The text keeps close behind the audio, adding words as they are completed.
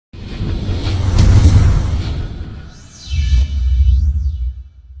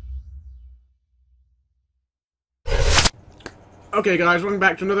Okay, guys, welcome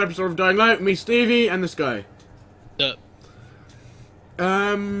back to another episode of Dying Light. Me, Stevie, and this guy. Duh.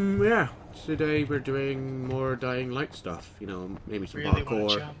 Yeah. Today we're doing more Dying Light stuff. You know, maybe some Really parkour.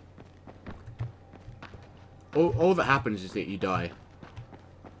 want to jump. All that happens is that you die.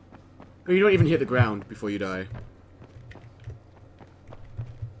 Or you don't even hit the ground before you die.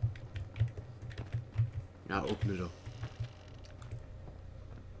 Now open it up.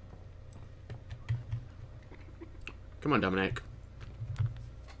 Come on, Dominic.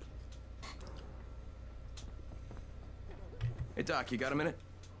 Hey, Doc, you got a minute?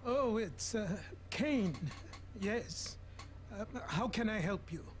 Oh, it's, Kane. Yes. How can I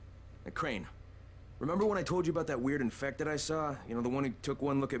help you? Hey, Crane. Remember when I told you about that weird infected I saw? You know, the one who took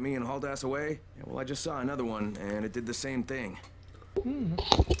one look at me and hauled ass away? Yeah, well, I just saw another one, and it did the same thing.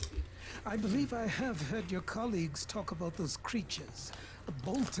 I believe I have heard your colleagues talk about those creatures.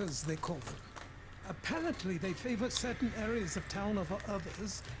 Bolters, they call them. Apparently, they favor certain areas of town over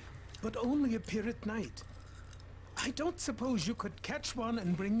others, but only appear at night. I don't suppose you could catch one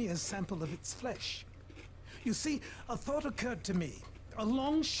and bring me a sample of its flesh. You see, a thought occurred to me. A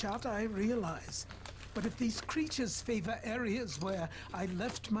long shot, I realize. But if these creatures favor areas where I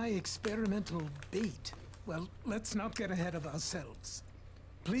left my experimental bait, well, let's not get ahead of ourselves.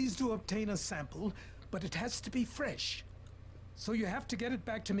 Please do obtain a sample, but it has to be fresh. So you have to get it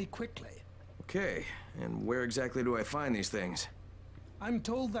back to me quickly. Okay, and where exactly do I find these things? I'm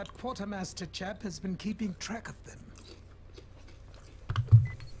told that quartermaster chap has been keeping track of them.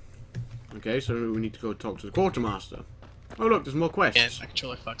 Okay, so we need to go talk to the quartermaster. Oh look, there's more quests. And my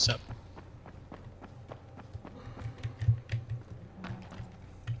controller fucks up.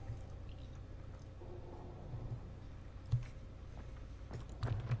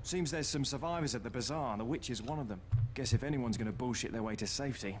 Seems there's some survivors at the bazaar, and the witch is one of them. Guess if anyone's gonna bullshit their way to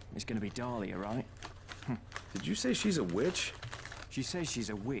safety, it's gonna be Dahlia, right? Did you say she's a witch? She says she's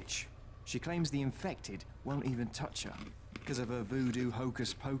a witch. She claims the infected won't even touch her because of her voodoo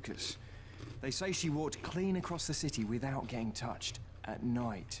hocus pocus. They say she walked clean across the city without getting touched at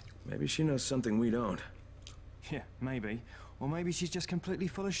night. Maybe she knows something we don't. Yeah, maybe. Or maybe she's just completely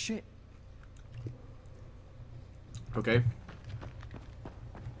full of shit. Okay.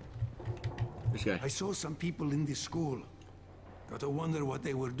 This guy. I saw some people in this school. Gotta wonder what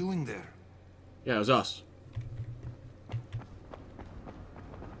they were doing there. Yeah, it was us.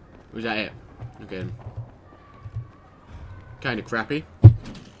 Was that it? Again. Kinda crappy.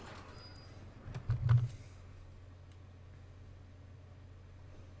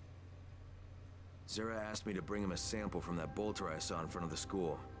 Zara asked me to bring him a sample from that bolter I saw in front of the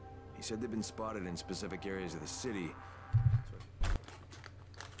school. He said they've been spotted in specific areas of the city.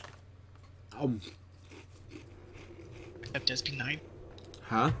 That does be 9.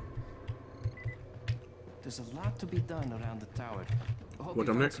 Huh? There's a lot to be done around the tower. I hope What,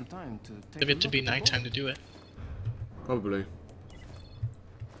 you Dominic? find some time to take Give a it to look be at the nighttime board. to do it. Probably.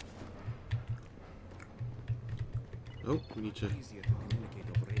 Oh, we need to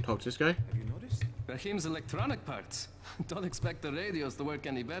talk to this guy. Rahim's electronic parts. Don't expect the radios to work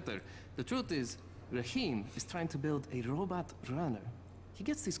any better. The truth is, Rahim is trying to build a robot runner. He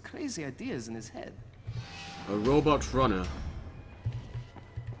gets these crazy ideas in his head. A robot runner.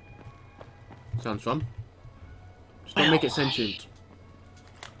 Sounds fun. Just don't make it sentient.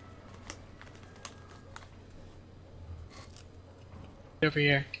 Over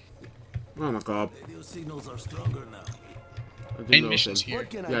here. Oh my god. Radio signals are stronger now. I Main didn't mission's notice here. What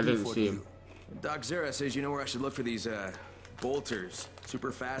can Yeah, I I do didn't for see you? him. Doc Zara says you know where I should look for these, bolters.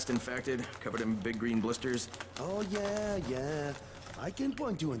 Super fast infected, covered in big green blisters. Oh, yeah. I can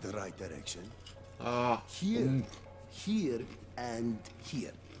point you in the right direction. Ah. Here, here, and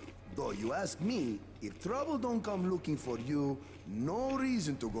here. Though you ask me, if trouble don't come looking for you, no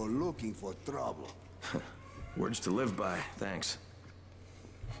reason to go looking for trouble. Words to live by, thanks.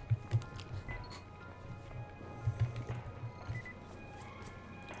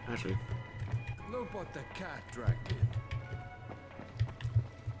 Actually. Look what the cat dragged in.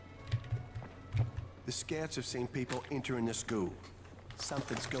 The scouts have seen people entering the school.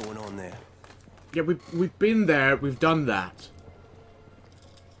 Something's going on there. Yeah, we've been there, we've done that.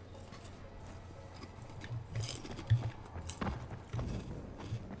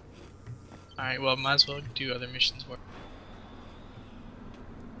 Alright, well, might as well do other missions work.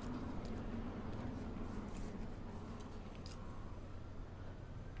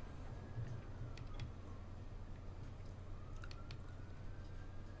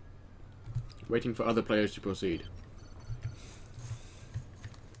 Waiting for other players to proceed.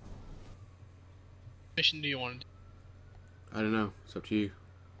 Mission do you want to do? I don't know. It's up to you.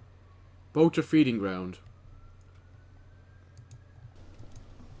 Bolter feeding ground.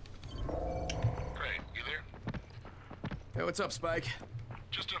 what's up, Spike?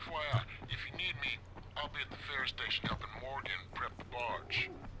 Just FYI, if you need me, I'll be at the ferry station helping Morgan prep the barge.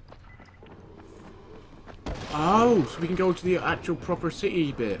 Oh, so we can go to the actual proper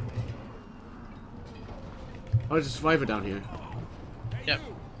city bit. Oh, there's a survivor down here. Yep.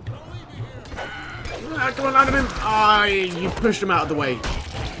 Ah, come on, land him! Ah, you pushed him out of the way.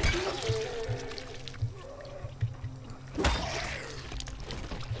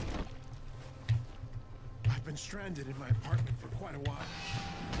 I've been stranded in my apartment for quite a while.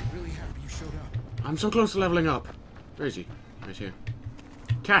 I'm really happy you showed up. I'm so close to leveling up. Where is he? Right here.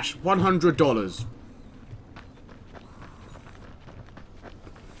 Cash, $100.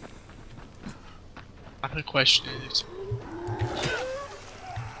 The question is,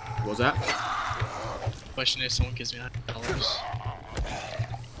 What's that? question is, someone gives me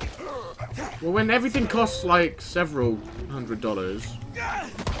 $100. Well, when everything costs like several $100s.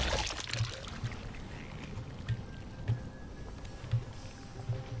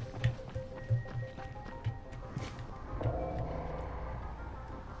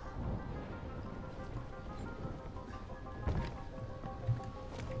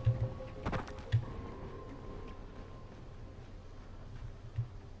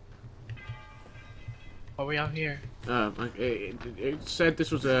 Why are we out here? It said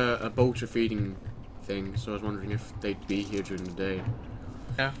this was a vulture feeding thing, so I was wondering if they'd be here during the day.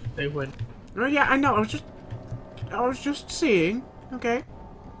 Yeah, they would. Oh yeah, I know. I was just seeing. Okay.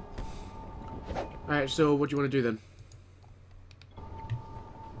 All right. So, what do you want to do then?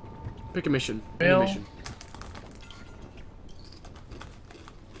 Pick a mission. Pick a Well, mission.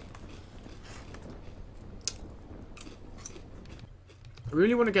 I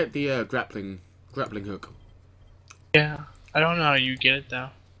really want to get the grappling hook. yeah, I don't know how you get it though.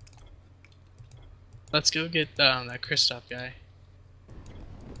 Let's go get that Kristoff guy.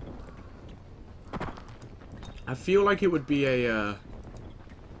 I feel like it would be a.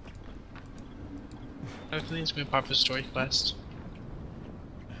 I think it's gonna be part of the story quest.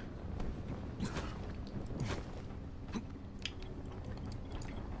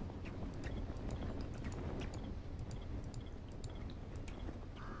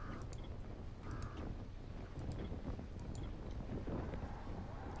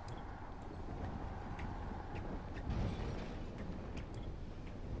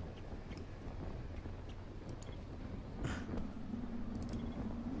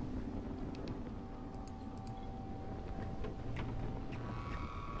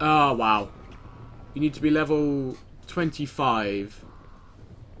 Oh wow! You need to be level 25.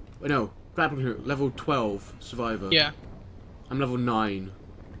 Wait, no, grappling hook level 12 survivor. Yeah. I'm level 9.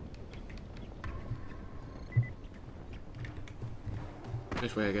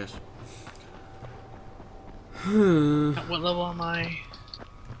 This way, I guess. At what level am I?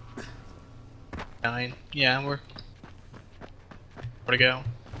 9. Yeah, where to go?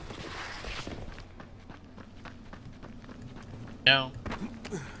 No.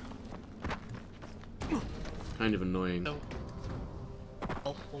 Kind of annoying. So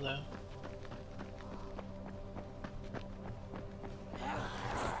helpful though.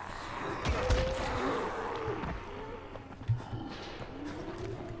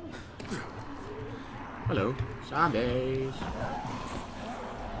 Hello, zombies.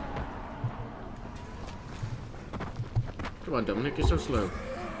 Come on, Dominic, you're so slow.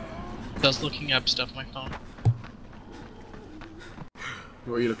 I was looking up stuff on my phone.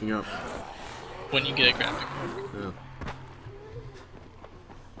 What are you looking up? When you get a grappling hook. Oh.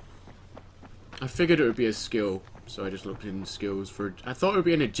 I figured it would be a skill, so I just looked in skills for. I thought it would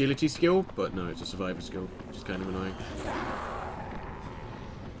be an agility skill, but no, it's a survivor skill, which is kind of annoying.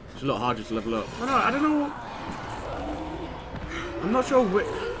 It's a lot harder to level up. Oh no, I don't know. I'm not sure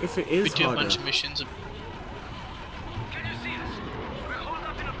if it is We do harder. a bunch of missions.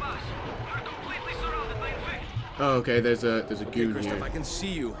 Oh, okay. There's a goon Kristoff, here. I can see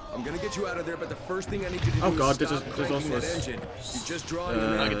you. I'm gonna get you out of there, but the first thing I need you to do Oh is god, stop there's cranking also that a engine. You just draw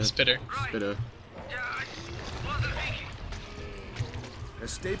your I get the spitter. spitter. Now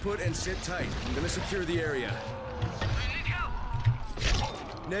stay put and sit tight. I'm gonna secure the area.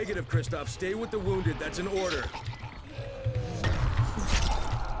 Negative, Kristoff. Stay with the wounded. That's an order.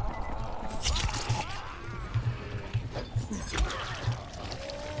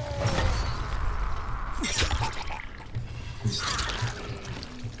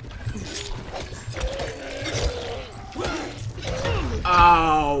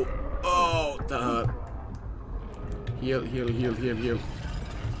 Ow! Oh, that hurt. Heal, heal, heal, heal, heal.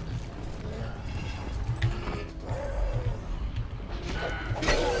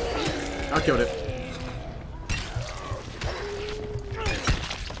 I killed it.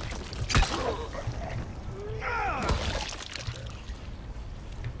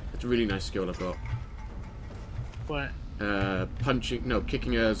 It's a really nice skill I've got. What?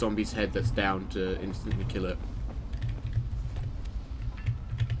 Kicking a zombie's head that's down to instantly kill it.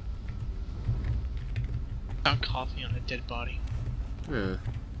 Found coffee on a dead body. Yeah.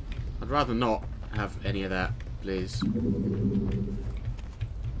 I'd rather not have any of that, please.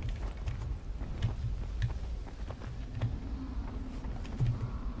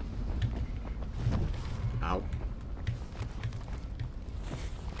 Ow.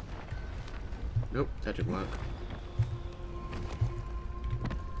 Nope, that didn't work.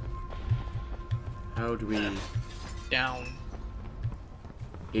 How do we... Down.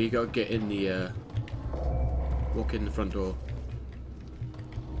 Yeah, you gotta get in the, walk in the front door.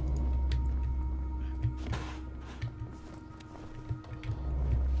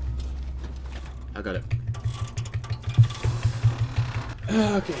 I got it.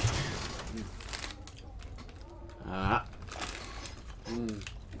 Okay. Ah.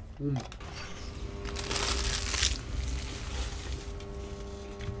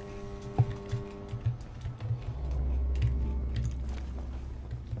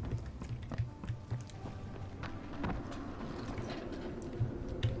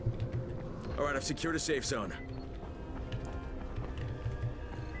 All right, I've secured a safe zone.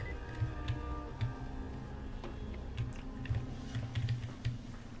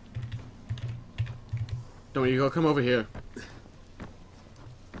 Don't worry, you gotta come over here.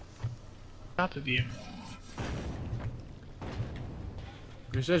 Top of you.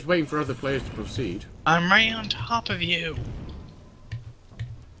 It says waiting for other players to proceed. I'm right on top of you.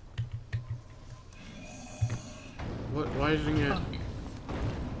 What? Why isn't it?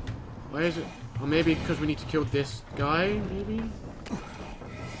 Why is it? Oh, maybe because we need to kill this guy, maybe?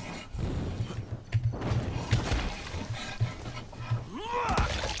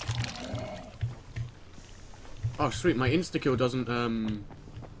 Oh, sweet, my insta-kill doesn't,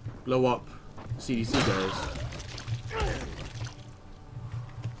 blow up CDC guys.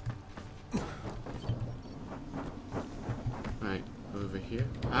 Right, over here.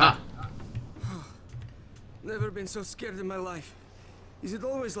 Ah! Never been so scared in my life. Is it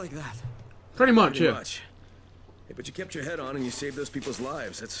always like that? Pretty much, Pretty yeah. much. Hey, but you kept your head on and you saved those people's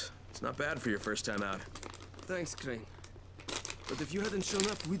lives. It's not bad for your first time out. Thanks, Crane. But if you hadn't shown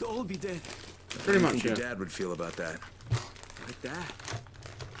up, we'd all be dead. Pretty How do much, you think yeah. your dad would feel about that? Like that?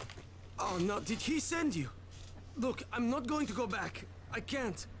 Oh no, did he send you? Look, I'm not going to go back. I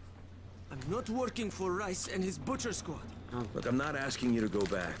can't. I'm not working for Rice and his butcher squad. Look, I'm not asking you to go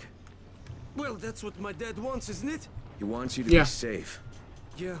back. Well, that's what my dad wants, isn't it? He wants you to Yeah. be safe.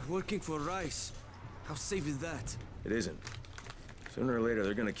 Yeah, working for Rice. How safe is that? It isn't. Sooner or later,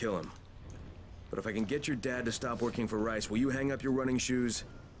 they're gonna kill him. But if I can get your dad to stop working for Rice, will you hang up your running shoes?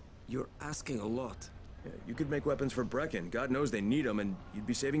 You're asking a lot. Yeah, you could make weapons for Brecken. God knows they need them, and you'd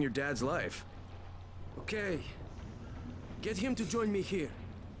be saving your dad's life. Okay. Get him to join me here,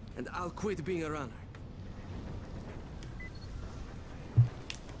 and I'll quit being a runner.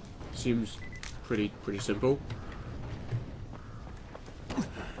 Seems pretty simple.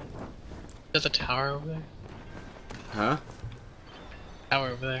 There's a tower over there. Huh? Tower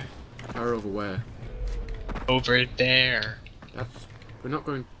over there. Tower over where? Over there. We're not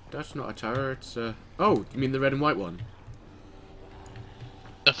going... That's not a tower, it's oh, you mean the red and white one?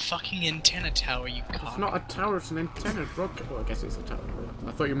 The fucking antenna tower, you cock. It's not a tower, it's an antenna. Oh, I guess it's a tower.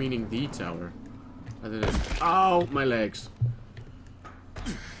 I thought you were meaning the tower. Rather than... Oh, my legs.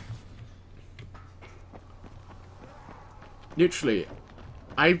 Literally,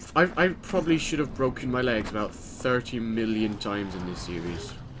 I probably should have broken my legs about 30 million times in this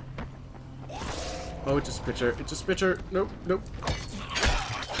series. Oh, it's a spitter. It's a spitter. Nope, nope.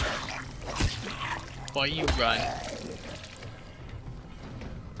 Why you run?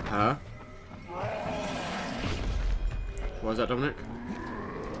 Huh? What was that, Dominic?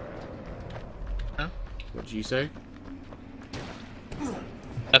 Huh? What did you say?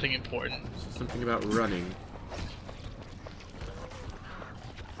 Nothing important. Something about running.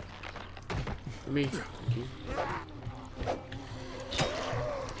 For me. Thank you.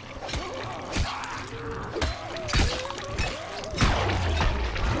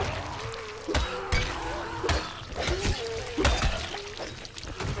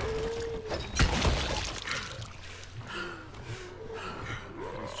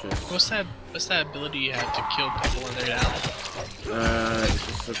 What's that ability you have to kill people when they're down?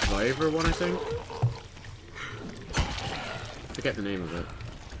 It's a survivor one, I think. I forget the name of it.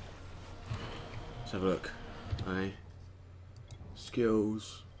 Let's have a look.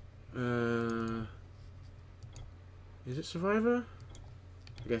 Skills. Is it survivor?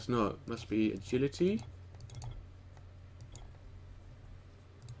 I guess not. Must be agility.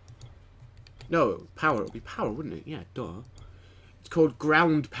 No, power. It would be power, wouldn't it? Yeah, duh. It's called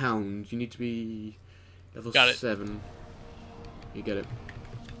ground pound. You need to be level 7. You get it.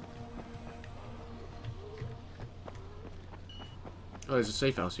 Oh, there's a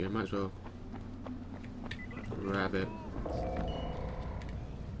safe house here. Might as well grab it.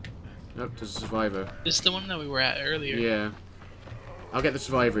 Nope, there's a survivor. This is the one that we were at earlier. Yeah. I'll get the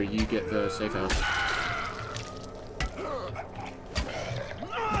survivor, you get the safe house.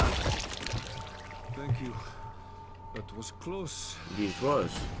 Thank you. That was close. Indeed it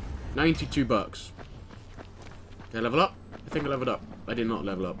was. 92 bucks. Did I level up? I think I leveled up. I did not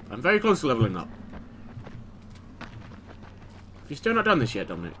level up. I'm very close to leveling up. You've still not done this yet,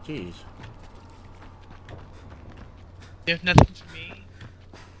 Dominic. Jeez. You have nothing for me?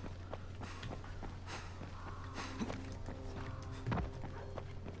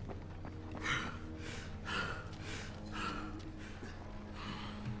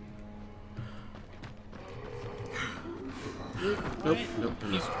 Nope, nope,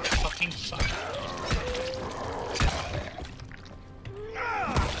 You fucking fuck.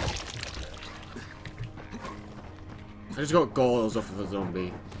 I just got galls off of a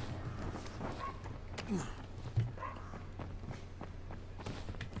zombie.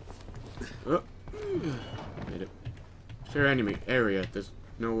 Oh. Made it. Is there enemy area? There's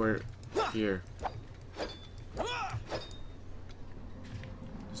nowhere here.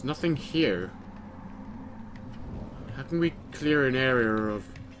 There's nothing here. How can we clear an area of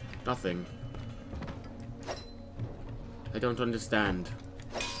nothing? I don't understand.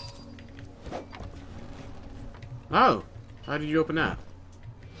 Oh! How did you open that?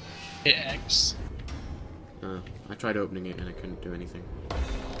 Hit X. Oh, I tried opening it and I couldn't do anything.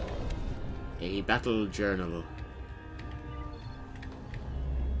 A battle journal.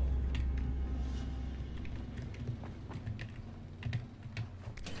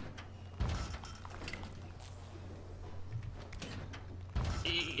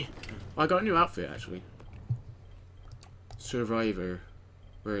 I got a new outfit actually. Survivor.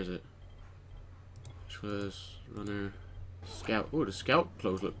 Where is it? Which was runner, scout. Oh, the scout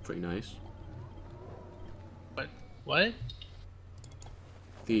clothes look pretty nice. What?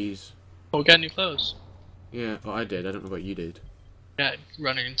 These. Oh, we got new clothes. Yeah, oh, I did. I don't know what you did. Got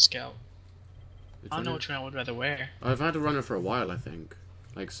runner and scout. Which I don't know runner? which one I would rather wear. I've had a runner for a while, I think.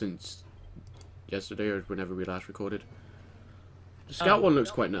 Like since yesterday or whenever we last recorded. The scout one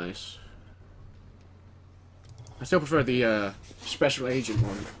looks quite nice. I still prefer the special agent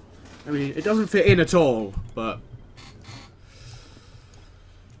one. I mean, it doesn't fit in at all, but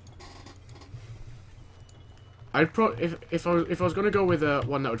I'd if I was gonna go with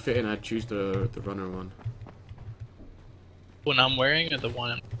one that would fit in, I'd choose the runner one. One I'm wearing or the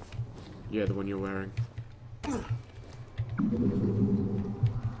one? Yeah, the one you're wearing.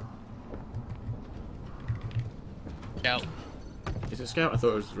 Scout. Is it scout? I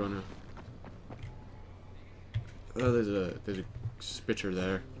thought it was the runner. Oh, there's a spitter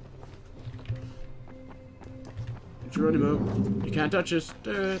there. Geronimo, you can't touch us.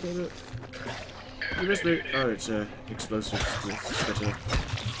 You missed me. Oh, it's explosive spitter.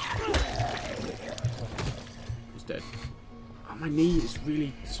 He's dead. Oh, my knee is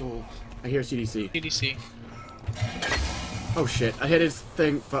really sore. I hear CDC. CDC. Oh shit! I hit his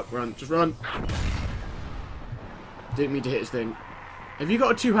thing. Fuck! Run! Just run! Didn't mean to hit his thing. Have you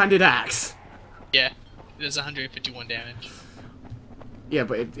got a two-handed axe? Yeah. It does 151 damage. Yeah,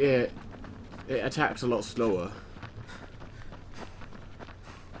 but it attacks a lot slower.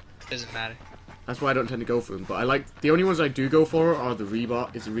 Doesn't matter. That's why I don't tend to go for them. But I like the only ones I do go for are the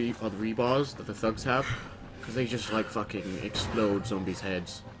rebars that the thugs have, because they just like fucking explode zombies'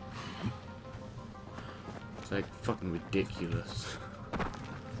 heads. It's like fucking ridiculous.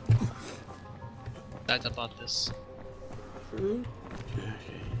 Besides, I bought this. Okay.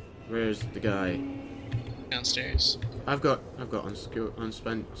 Where's the guy? Downstairs. I've got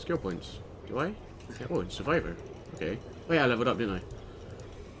unspent skill points. Do I? Okay. Oh, it's survivor. Okay. Oh yeah, I leveled up, didn't I?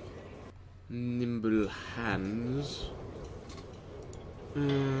 Nimble hands.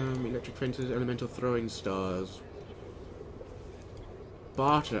 Electric fences, elemental throwing stars.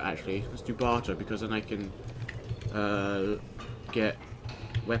 Barter, actually. Let's do barter because then I can get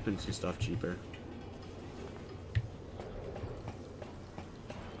weapons and stuff cheaper.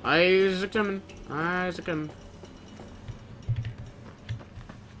 Isaac coming. Isaac coming.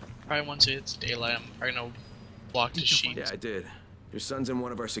 Probably once it's daylight, I'm probably gonna block the sheet. Yeah, I did. Your son's in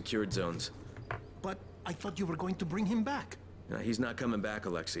one of our secured zones. But I thought you were going to bring him back. No, he's not coming back,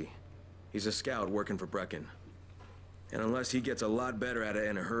 Alexei. He's a scout working for Brecken. And unless he gets a lot better at it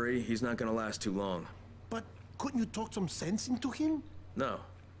in a hurry, he's not gonna last too long. But couldn't you talk some sense into him? No.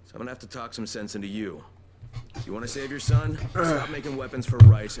 So I'm gonna have to talk some sense into you. You want to save your son? Stop making weapons for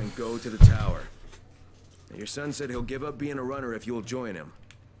Rice and go to the tower. Now, your son said he'll give up being a runner if you'll join him.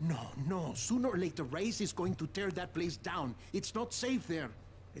 No. Sooner or later, Rice is going to tear that place down. It's not safe there.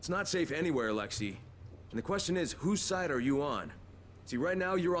 It's not safe anywhere, Lexi. And the question is, whose side are you on? See, right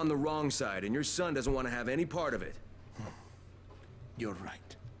now you're on the wrong side, and your son doesn't want to have any part of it. You're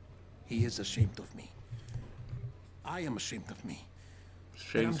right. He is ashamed of me. I am ashamed of me.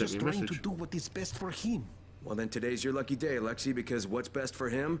 But I'm just trying to do what is best for him. Well, then today's your lucky day, Lexi, because what's best for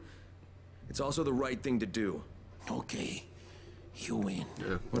him, it's also the right thing to do. Okay. You win.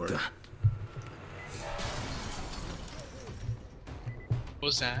 Yeah, what the... What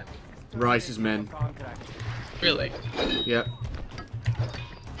was that? Rice's men. Really? Yep.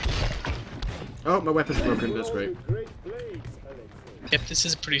 Oh, my weapon's broken. That's great. Yep, this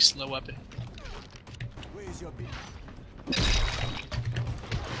is a pretty slow weapon.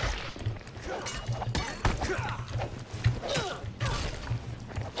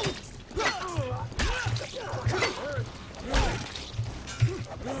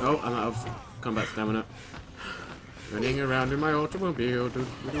 Oh, I'm out of combat stamina. Running around in my automobile. Oh,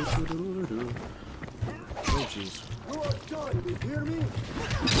 jeez.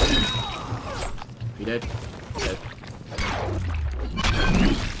 He dead? Dead.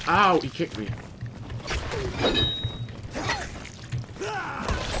 Ow! He kicked me.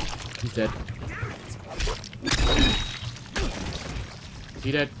 He's dead. Is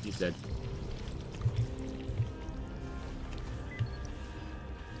he dead? He's dead.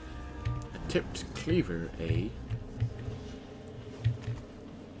 A tipped cleaver, eh?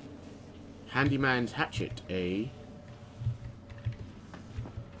 Handyman's hatchet, eh?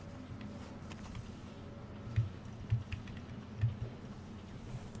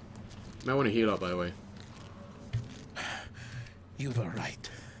 I want to heal up, by the way. You were right.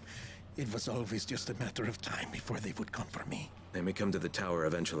 It was always just a matter of time before they would come for me. They may come to the tower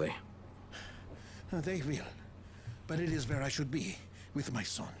eventually. They will. But it is where I should be, with my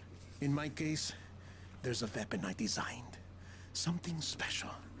son. In my case, there's a weapon I designed. Something special.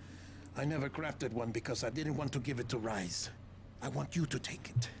 I never crafted one because I didn't want to give it to Rise. I want you to take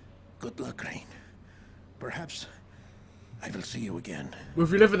it. Good luck, Rain. Perhaps I will see you again. Well,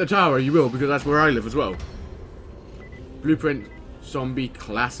 if you live at the tower, you will, because that's where I live as well. Blueprint Zombie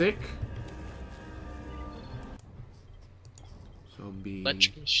Classic. Zombie...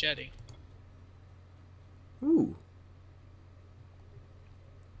 Electric machete. Ooh.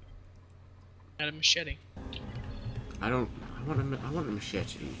 Got a machete. I want a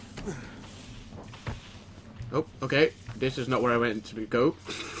machete. Oh, okay. This is not where I went to go.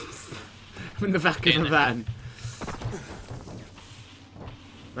 I'm in the back of the van.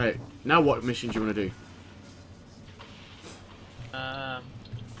 Right. Now what mission do you want to do?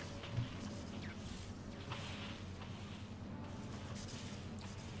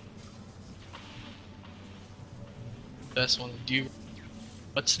 Best one to do.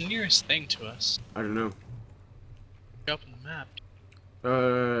 What's the nearest thing to us? I don't know. Look up on the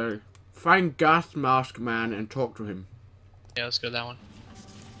map. Find Gas Mask Man and talk to him. Yeah, let's go that one.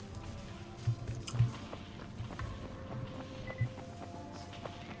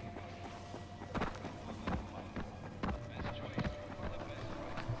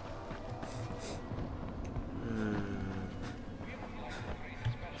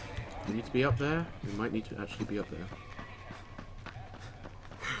 We need to be up there. We might need to actually be up there.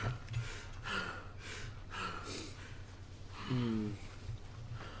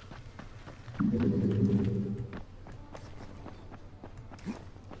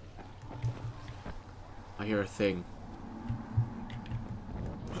 I hear a thing.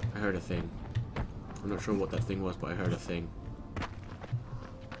 I heard a thing. I'm not sure what that thing was, but I heard a thing.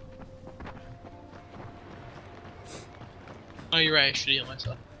 Oh, you're right. I should heal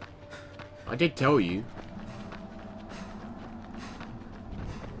myself. I did tell you.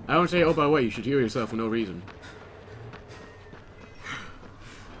 I don't say, oh, by the way, you should heal yourself for no reason.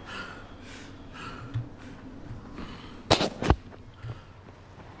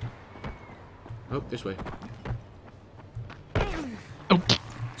 Oh, this way. Oh.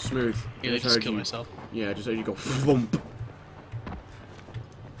 Smooth. Yeah, I just killed myself. Yeah, I just heard you go thump.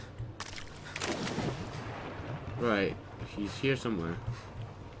 Right, he's here somewhere.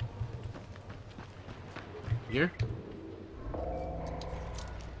 Here?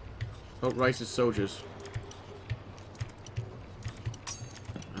 Oh, Rice's soldiers.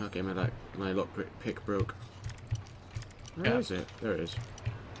 Okay, my lock pick broke. Where is it? There it is.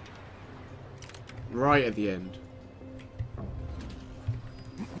 Right at the end.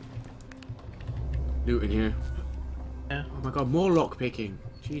 Loot in here. Yeah. Oh my god, more lock picking.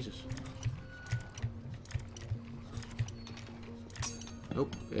 Jesus. Oh,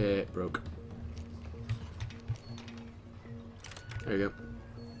 it broke. There you go.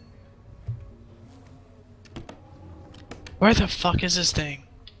 Where the fuck is this thing?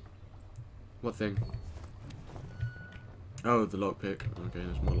 What thing? Oh, the lockpick. Okay,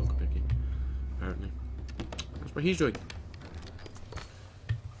 there's more lockpicking. Apparently. That's what he's doing.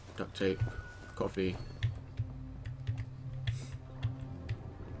 Duct tape. Coffee.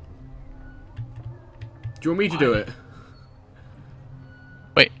 Do you want me to do it?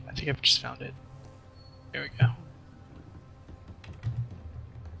 Wait, I think I've just found it. There we go.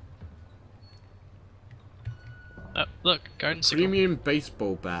 Oh, look, garden signal. Premium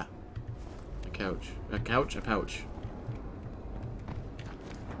baseball bat. A couch. A couch? A pouch.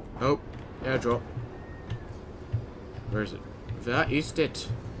 Oh, airdrop. Where is it? That is it.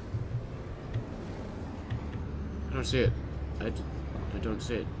 I don't see it. I don't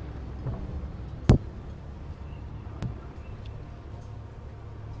see it.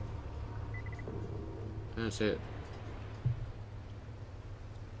 I don't see it.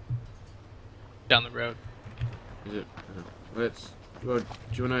 Down the road. Is it? Well, do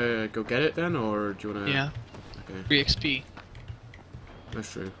you want to go get it then, or do you want to... Yeah. Okay. Free XP.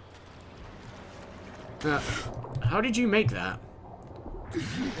 That's true. How did you make that?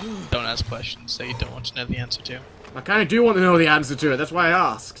 Don't ask questions that you don't want to know the answer to. I kind of do want to know the answer to it, that's why I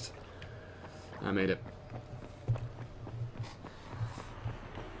asked. I made it.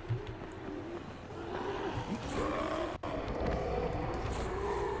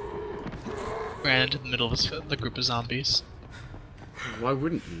 Ran into the middle of the group of zombies. Why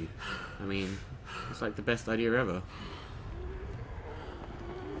wouldn't you? I mean, it's like the best idea ever.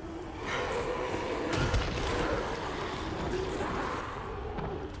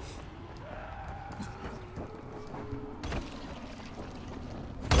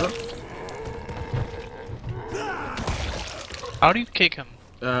 How do you kick him?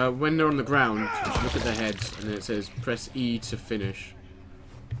 When they're on the ground, just look at their heads, and then it says press E to finish.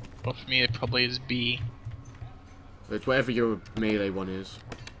 Well, for me, it probably is B. It's whatever your melee one is.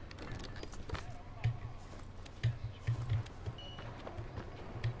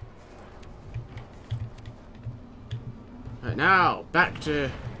 Right, now, back to...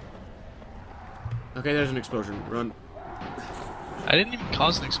 Okay, there's an explosion. Run. I didn't even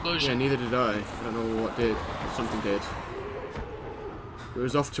cause an explosion. Yeah, neither did I. I don't know what did. Something did. It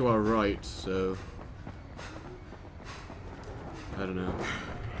was off to our right, so... I don't know.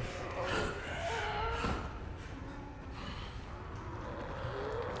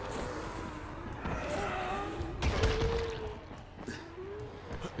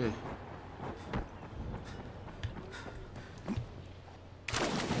 Yeah.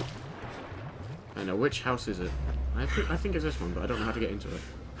 I know, which house is it? I think it's this one, but I don't know how to get into it.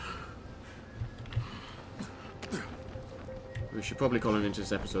 We should probably call it into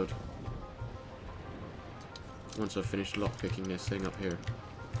this episode. Once I've finished lockpicking this thing up here.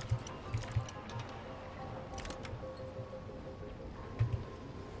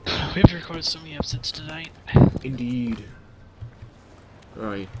 We have recorded so many episodes tonight. Indeed.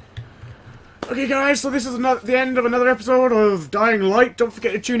 Right. Okay guys, so this is the end of another episode of Dying Light. Don't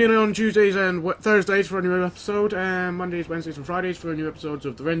forget to tune in on Tuesdays and Thursdays for a new episode, and Mondays, Wednesdays and Fridays for new episodes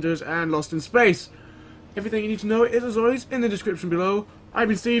of TheDomdotCom and Lost in Space. Everything you need to know is, as always, in the description below. I've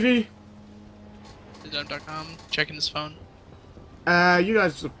been Stevey. TheDomdotCom, checking his phone. You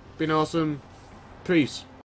guys have been awesome. Peace.